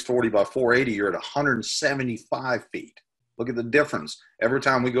 640 by 480, you're at 175 feet. Look at the difference every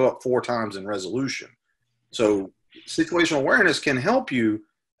time we go up 4 times in resolution. So situational awareness can help you,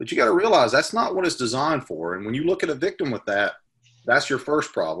 but you got to realize that's not what it's designed for. And when you look at a victim with that, that's your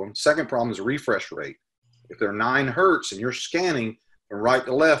first problem. Second problem is refresh rate. If they're 9 hertz and you're scanning from right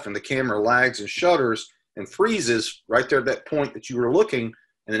to left and the camera lags and shutters and freezes right there at that point that you were looking,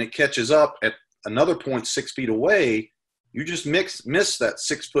 and then it catches up at another point 6 feet away, you just miss that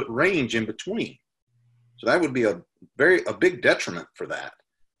 6 foot range in between. So that would be a big detriment for that.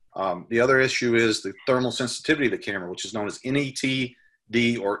 The other issue is the thermal sensitivity of the camera, which is known as NETD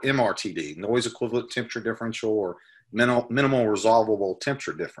or MRTD, noise equivalent temperature differential or minimal resolvable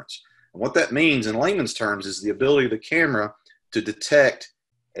temperature difference. And what that means in layman's terms is the ability of the camera to detect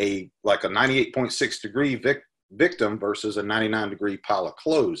like a 98.6 degree victim versus a 99 degree pile of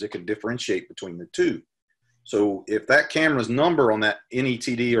clothes. It can differentiate between the two. So if that camera's number on that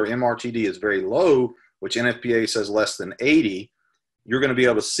NETD or MRTD is very low, which NFPA says less than 80, you're going to be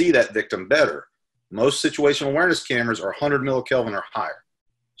able to see that victim better. Most situational awareness cameras are 100 millikelvin or higher.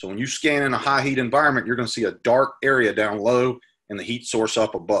 So when you scan in a high heat environment, you're going to see a dark area down low and the heat source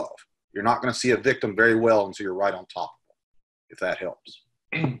up above. You're not going to see a victim very well until you're right on top of them, if that helps.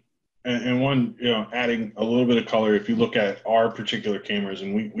 And one, adding a little bit of color, if you look at our particular cameras,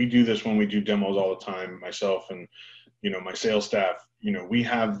 and we do this when we do demos all the time, myself and, my sales staff, we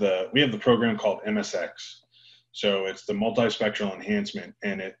have the program called MSX. So it's the multispectral enhancement,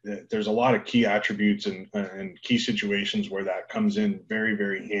 and there's a lot of key attributes and key situations where that comes in very,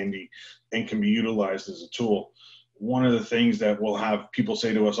 very handy and can be utilized as a tool. One of the things that we'll have people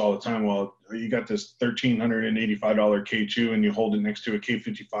say to us all the time, well, you got this $1,385 K2 and you hold it next to a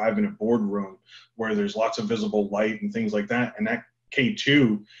K55 in a boardroom where there's lots of visible light and things like that. And that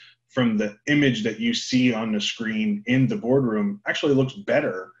K2, from the image that you see on the screen in the boardroom, actually looks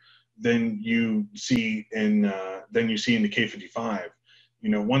better than you see in the K55.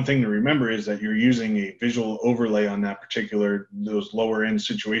 One thing to remember is that you're using a visual overlay on those lower end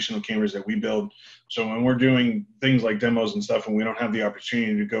situational cameras that we build. So when we're doing things like demos and stuff, and we don't have the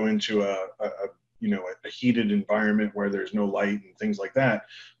opportunity to go into a heated environment where there's no light and things like that,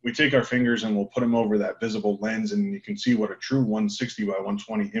 we take our fingers and we'll put them over that visible lens, and you can see what a true 160 by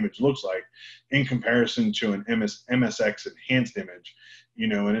 120 image looks like in comparison to an MSX enhanced image.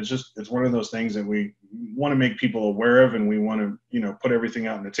 And it's one of those things that we want to make people aware of, and we want to, put everything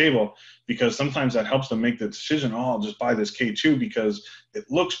out on the table, because sometimes that helps them make the decision, I'll just buy this K2 because it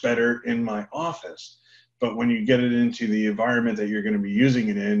looks better in my office. But when you get it into the environment that you're going to be using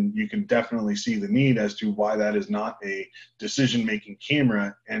it in, you can definitely see the need as to why that is not a decision-making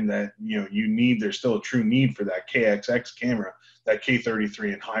camera, and that, there's still a true need for that KXX camera, that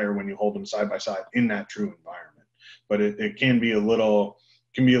K33 and higher, when you hold them side by side in that true environment. But it can be a little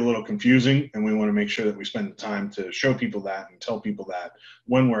confusing, and we want to make sure that we spend the time to show people that and tell people that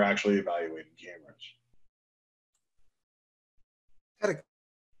when we're actually evaluating cameras.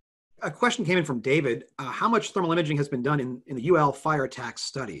 A question came in from David. How much thermal imaging has been done in the UL fire attack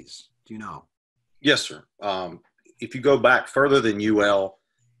studies? Do you know? Yes, sir. If you go back further than UL,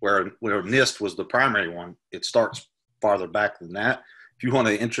 where NIST was the primary one, it starts farther back than that. If you want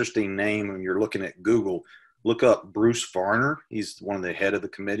an interesting name when you're looking at Google, look up Bruce Varner. He's one of the head of the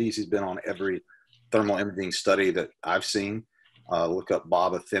committees. He's been on every thermal imaging study that I've seen. Look up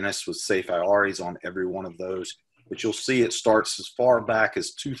Bob Athenis with Safe IR. He's on every one of those. But you'll see it starts as far back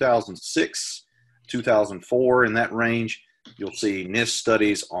as 2006, 2004, in that range. You'll see NIST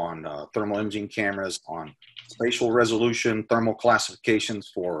studies on thermal imaging cameras, on spatial resolution, thermal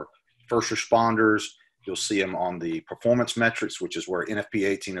classifications for first responders. You'll see them on the performance metrics, which is where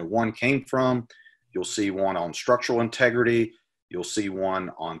NFPA 1801 came from. You'll see one on structural integrity. You'll see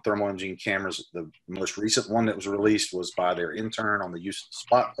one on thermal imaging cameras. The most recent one that was released was by their intern on the use of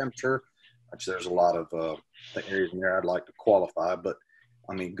spot temperature, which there's a lot of areas in there I'd like to qualify. But,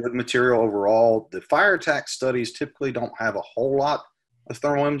 I mean, good material overall. The fire attack studies typically don't have a whole lot of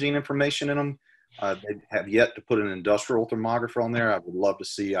thermal imaging information in them. They have yet to put an industrial thermographer on there. I would love to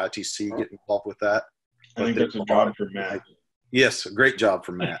see ITC get involved with that. I think that's a job for Matt. Yes, a great job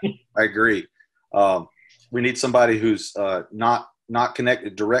for Matt. I agree. We need somebody who's not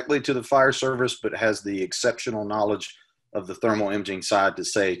connected directly to the fire service, but has the exceptional knowledge of the thermal imaging side to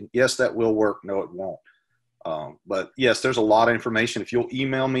say, yes, that will work. No, it won't. But yes, there's a lot of information. If you'll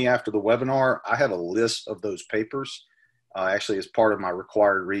email me after the webinar, I have a list of those papers. Actually, as part of my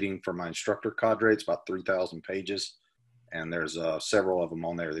required reading for my instructor cadre, it's about 3,000 pages. And there's several of them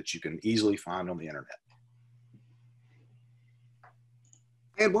on there that you can easily find on the internet.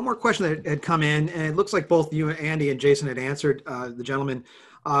 I had one more question that had come in, and it looks like both you, Andy, and Jason had answered the gentleman,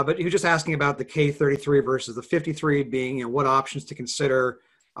 but he was just asking about the K33 versus the 53 being, what options to consider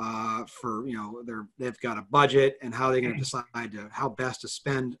for, they've got a budget and how they're going to decide how best to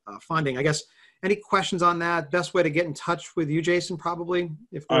spend funding. I guess, any questions on that? Best way to get in touch with you, Jason, probably?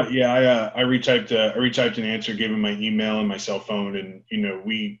 I retyped an answer, gave him my email and my cell phone, and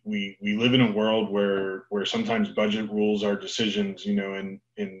we live in a world where sometimes budget rules are decisions. And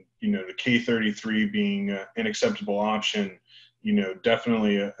the K33 being an acceptable option,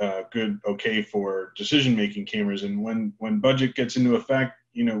 definitely a good okay for decision making cameras. And when budget gets into effect,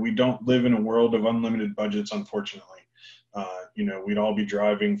 we don't live in a world of unlimited budgets, unfortunately. We'd all be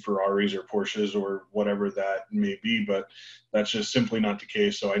driving Ferraris or Porsches or whatever that may be, but that's just simply not the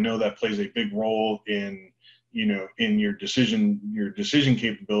case. So I know that plays a big role in your decision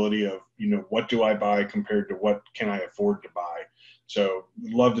capability of, what do I buy compared to what can I afford to buy? So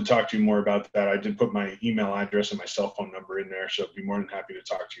love to talk to you more about that. I did put my email address and my cell phone number in there, so I'd be more than happy to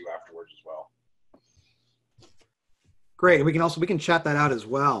talk to you afterwards as well. Great. We can chat that out as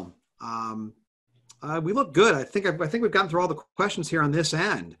well. We look good. I think we've gotten through all the questions here on this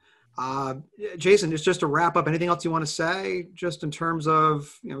end. Jason, just to wrap up, anything else you want to say, just in terms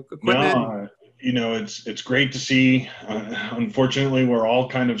of equipment? No, it's great to see. Unfortunately, we're all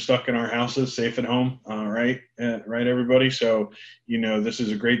kind of stuck in our houses, safe at home, right, everybody. So, this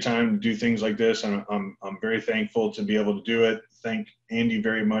is a great time to do things like this, and I'm very thankful to be able to do it. Thank Andy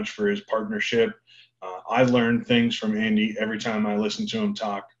very much for his partnership. I learn things from Andy every time I listen to him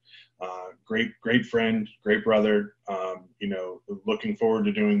talk. Great friend, great brother. Looking forward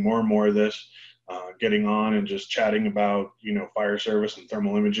to doing more and more of this, getting on and just chatting about, fire service and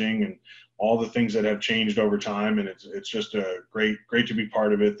thermal imaging and all the things that have changed over time. And it's just great to be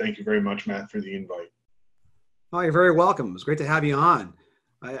part of it. Thank you very much, Matt, for the invite. Oh, you're very welcome. It's great to have you on.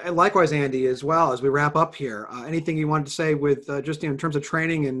 Likewise, Andy, as well, as we wrap up here. Anything you wanted to say with just in terms of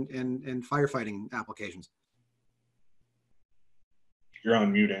training and firefighting applications? You're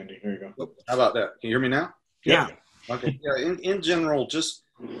on mute, Andy. Here you go. How about that? Can you hear me now? Yeah. Okay. Yeah. In general, just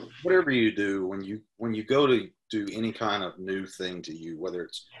whatever you do, when you go to do any kind of new thing to you, whether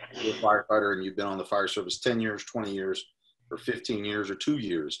it's you're a firefighter and you've been on the fire service 10 years, 20 years, or 15 years, or 2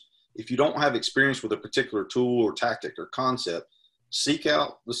 years, if you don't have experience with a particular tool or tactic or concept, seek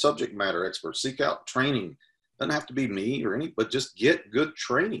out the subject matter expert. Seek out training. Doesn't have to be me or but just get good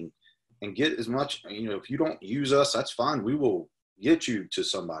training and get as much. If you don't use us, that's fine. We will get you to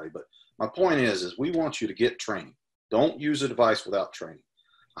somebody. But my point is we want you to get training. Don't use a device without training.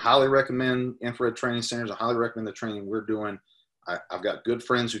 I highly recommend infrared training centers. I highly recommend the training we're doing. I've got good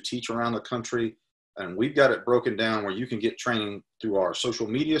friends who teach around the country, and we've got it broken down where you can get training through our social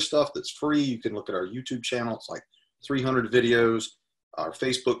media stuff that's free. You can look at our YouTube channel. It's like 300 videos. Our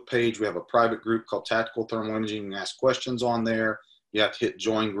Facebook page, we have a private group called Tactical Thermal Imaging. You can ask questions on there. You have to hit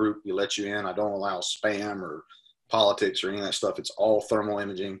join group. We let you in. I don't allow spam or politics or any of that stuff. It's all thermal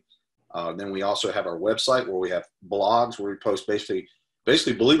imaging. Then we also have our website where we have blogs where we post basically,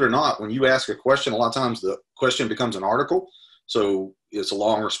 believe it or not, when you ask a question, a lot of times the question becomes an article. So it's a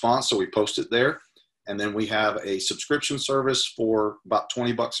long response. So we post it there. And then we have a subscription service for about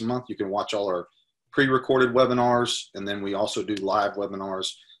 $20 a month. You can watch all our pre-recorded webinars. And then we also do live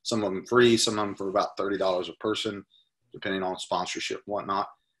webinars, some of them free, some of them for about $30 a person, depending on sponsorship and whatnot.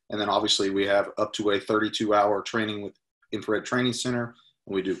 And then obviously we have up to a 32-hour training with Infrared Training Center.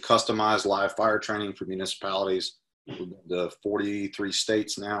 And we do customized live fire training for municipalities. We've been to 43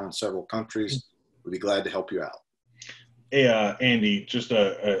 states now in several countries. We'd be glad to help you out. Hey, Andy, just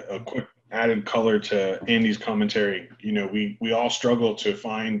a quick added color to Andy's commentary. We all struggle to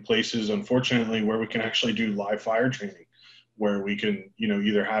find places, unfortunately, where we can actually do live fire training. where we can, you know,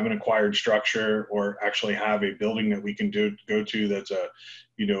 either have an acquired structure or actually have a building that we can go to that's a,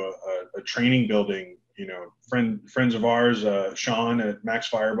 you know, a training building. You know, friends of ours, Sean at Max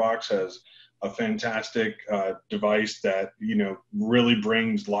Firebox has a fantastic device that, you know, really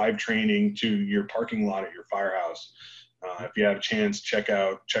brings live training to your parking lot at your firehouse. If you have a chance, check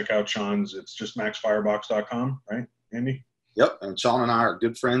out Sean's. It's just maxfirebox.com, right, Andy? Yep. And Sean and I are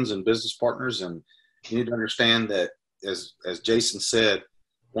good friends and business partners, and you need to understand that, as Jason said,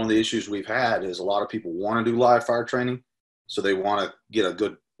 one of the issues we've had is a lot of people want to do live fire training, so they want to get a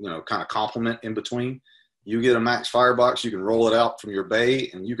good, you know, kind of complement in between. You get a Max Firebox, you can roll it out from your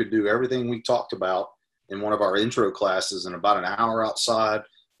bay, and you could do everything we talked about in one of our intro classes in about an hour outside.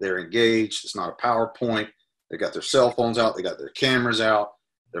 They're engaged. It's not a PowerPoint. They got their cell phones out. They got their cameras out.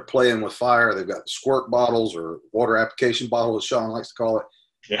 They're playing with fire. They've got squirt bottles, or water application bottle, as Sean likes to call it.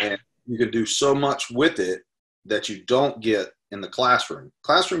 Yeah. And you can do so much with it that you don't get in the classroom.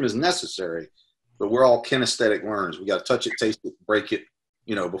 Classroom is necessary, but we're all kinesthetic learners. We got to touch it, taste it, break it,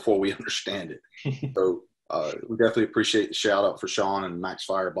 you know, before we understand it. So we definitely appreciate the shout out for Sean and Max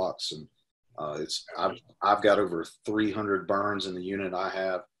Firebox. And I've got over 300 burns in the unit I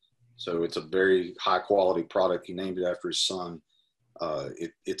have. So it's a very high quality product. He named it after his son.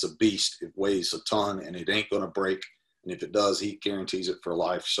 It's a beast. It weighs a ton, and it ain't going to break. And if it does, he guarantees it for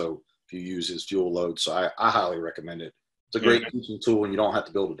life. So if you use his fuel load, so I highly recommend it. It's a great teaching tool, and you don't have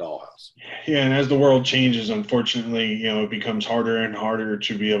to build a dollhouse. Yeah, and as the world changes, unfortunately, you know, it becomes harder and harder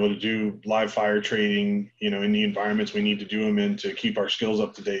to be able to do live fire training, you know, in the environments we need to do them in to keep our skills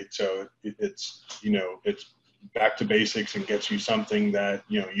up to date. So it's, you know, it's back to basics and gets you something that,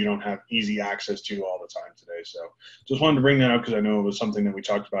 you know, you don't have easy access to all the time today. So just wanted to bring that up because I know it was something that we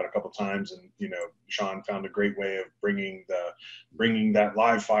talked about a couple of times, and, you know, Sean found a great way of bringing that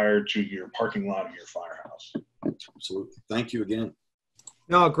live fire to your parking lot of your firehouse. Absolutely. Thank you again.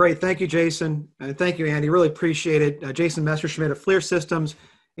 No, great. Thank you, Jason. And thank you, Andy. Really appreciate it. Jason Messerschmidt of FLIR Systems,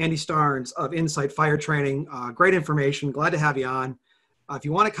 Andy Starnes of Insight Fire Training. Great information. Glad to have you on. If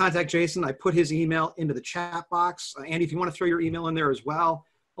you want to contact Jason, I put his email into the chat box. Andy, if you want to throw your email in there as well,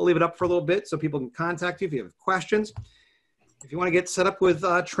 I'll leave it up for a little bit so people can contact you if you have questions. If you want to get set up with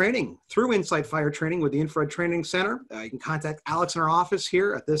training through Insight Fire Training with the Infrared Training Center, you can contact Alex in our office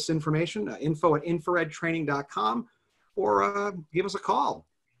here at this information, info@infraredtraining.com, or give us a call.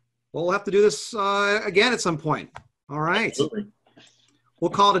 We'll have to do this again at some point. All right. Absolutely.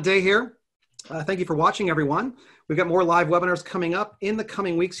 We'll call it a day here. Thank you for watching, everyone. We've got more live webinars coming up in the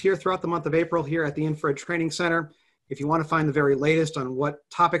coming weeks here throughout the month of April here at the Infrared Training Center. If you want to find the very latest on what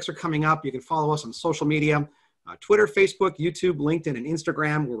topics are coming up, you can follow us on social media, Twitter, Facebook, YouTube, LinkedIn, and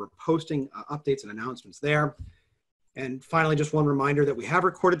Instagram, where we're posting updates and announcements there. And finally, just one reminder that we have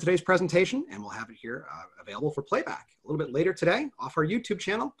recorded today's presentation, and we'll have it here available for playback a little bit later today off our YouTube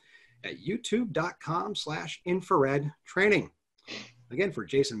channel at youtube.com/infrared training. Again, for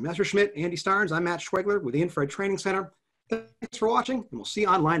Jason Messerschmidt, Andy Starnes, I'm Matt Schwegler with the Infrared Training Center. Thanks for watching, and we'll see you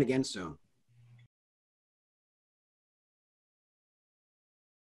online again soon.